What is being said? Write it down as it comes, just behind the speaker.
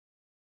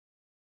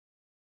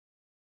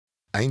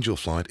Angel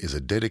Flight is a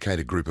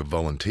dedicated group of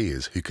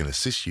volunteers who can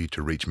assist you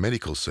to reach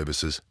medical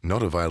services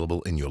not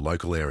available in your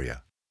local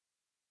area.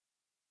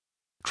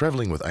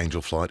 Travelling with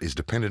Angel Flight is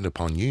dependent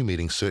upon you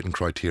meeting certain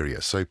criteria,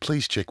 so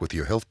please check with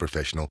your health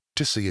professional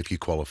to see if you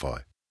qualify.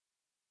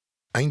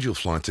 Angel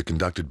Flights are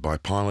conducted by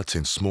pilots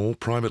in small,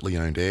 privately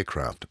owned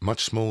aircraft,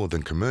 much smaller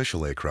than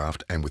commercial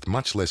aircraft and with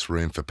much less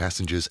room for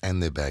passengers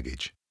and their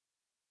baggage.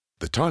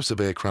 The types of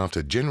aircraft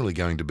are generally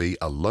going to be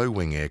a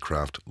low-wing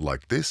aircraft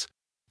like this,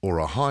 or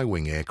a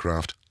high-wing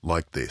aircraft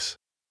like this.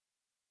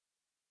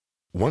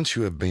 Once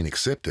you have been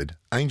accepted,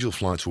 Angel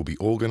Flights will be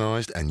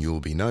organised and you will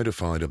be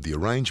notified of the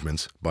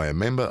arrangements by a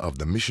member of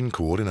the Mission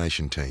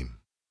Coordination Team.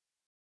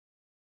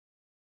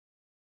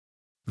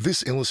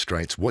 This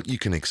illustrates what you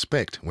can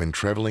expect when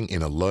travelling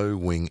in a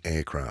low-wing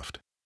aircraft.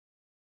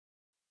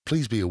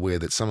 Please be aware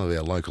that some of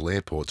our local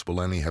airports will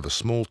only have a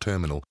small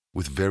terminal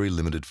with very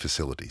limited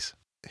facilities.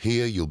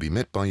 Here you'll be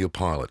met by your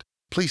pilot.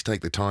 Please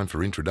take the time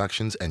for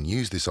introductions and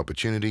use this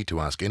opportunity to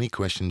ask any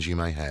questions you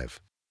may have.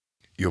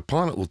 Your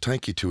pilot will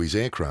take you to his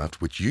aircraft,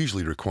 which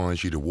usually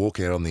requires you to walk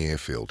out on the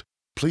airfield.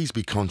 Please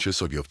be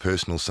conscious of your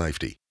personal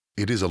safety.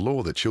 It is a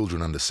law that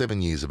children under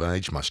 7 years of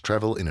age must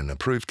travel in an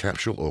approved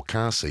capsule or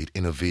car seat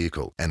in a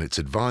vehicle, and it's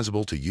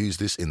advisable to use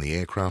this in the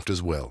aircraft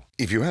as well.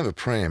 If you have a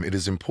pram, it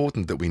is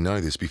important that we know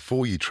this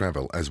before you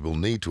travel, as we'll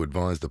need to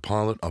advise the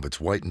pilot of its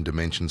weight and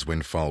dimensions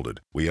when folded.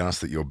 We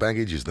ask that your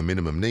baggage is the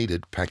minimum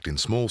needed, packed in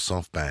small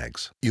soft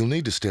bags. You'll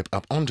need to step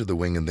up onto the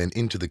wing and then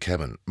into the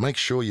cabin. Make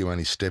sure you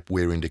only step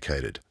where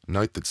indicated.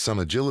 Note that some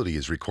agility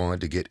is required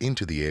to get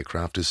into the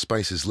aircraft as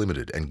space is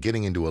limited, and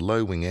getting into a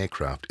low-wing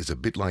aircraft is a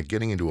bit like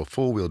getting into a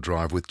four-wheel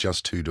drive with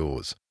just 2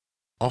 doors.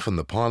 Often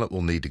the pilot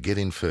will need to get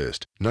in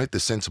first. Note the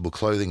sensible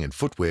clothing and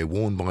footwear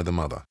worn by the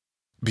mother.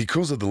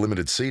 Because of the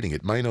limited seating,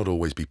 it may not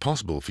always be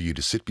possible for you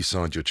to sit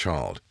beside your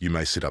child. You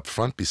may sit up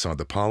front beside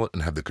the pilot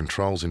and have the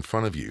controls in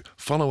front of you.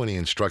 Follow any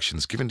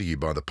instructions given to you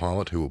by the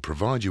pilot, who will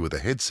provide you with a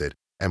headset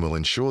and will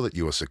ensure that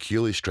you are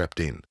securely strapped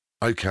in.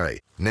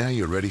 Okay, now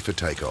you're ready for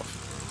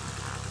takeoff.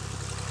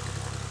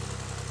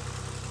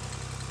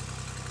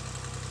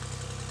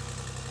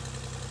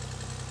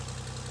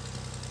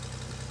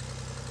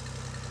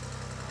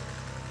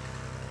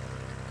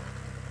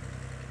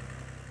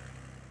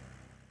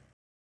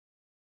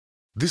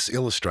 This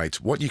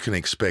illustrates what you can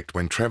expect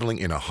when travelling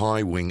in a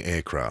high-wing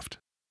aircraft.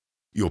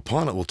 Your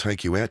pilot will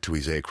take you out to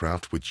his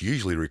aircraft, which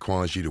usually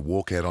requires you to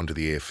walk out onto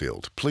the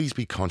airfield. Please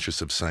be conscious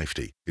of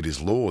safety. It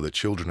is law that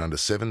children under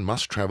 7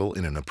 must travel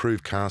in an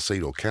approved car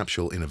seat or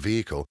capsule in a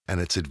vehicle, and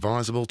it's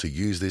advisable to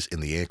use this in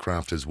the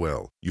aircraft as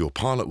well. Your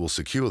pilot will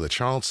secure the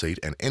child seat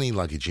and any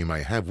luggage you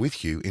may have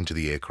with you into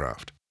the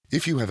aircraft.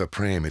 If you have a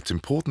pram, it's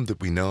important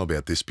that we know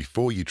about this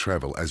before you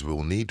travel, as we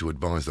will need to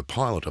advise the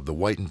pilot of the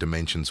weight and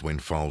dimensions when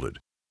folded.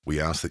 We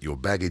ask that your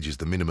baggage is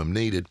the minimum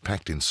needed,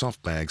 packed in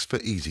soft bags for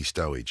easy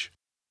stowage.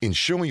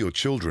 Ensure your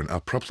children are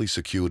properly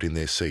secured in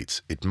their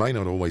seats. It may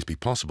not always be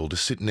possible to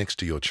sit next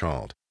to your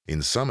child.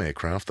 In some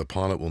aircraft, the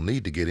pilot will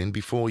need to get in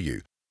before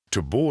you.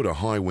 To board a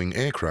high-wing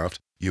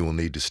aircraft, you will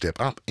need to step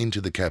up into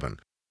the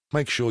cabin.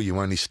 Make sure you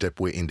only step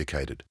where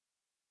indicated.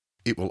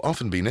 It will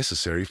often be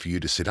necessary for you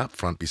to sit up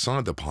front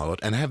beside the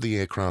pilot and have the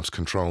aircraft's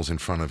controls in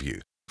front of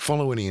you.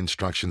 Follow any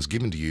instructions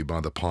given to you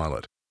by the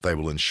pilot. They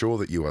will ensure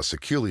that you are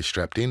securely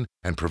strapped in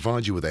and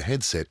provide you with a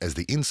headset, as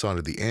the inside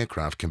of the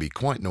aircraft can be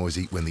quite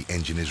noisy when the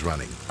engine is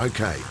running.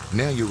 Okay,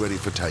 now you're ready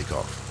for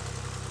takeoff.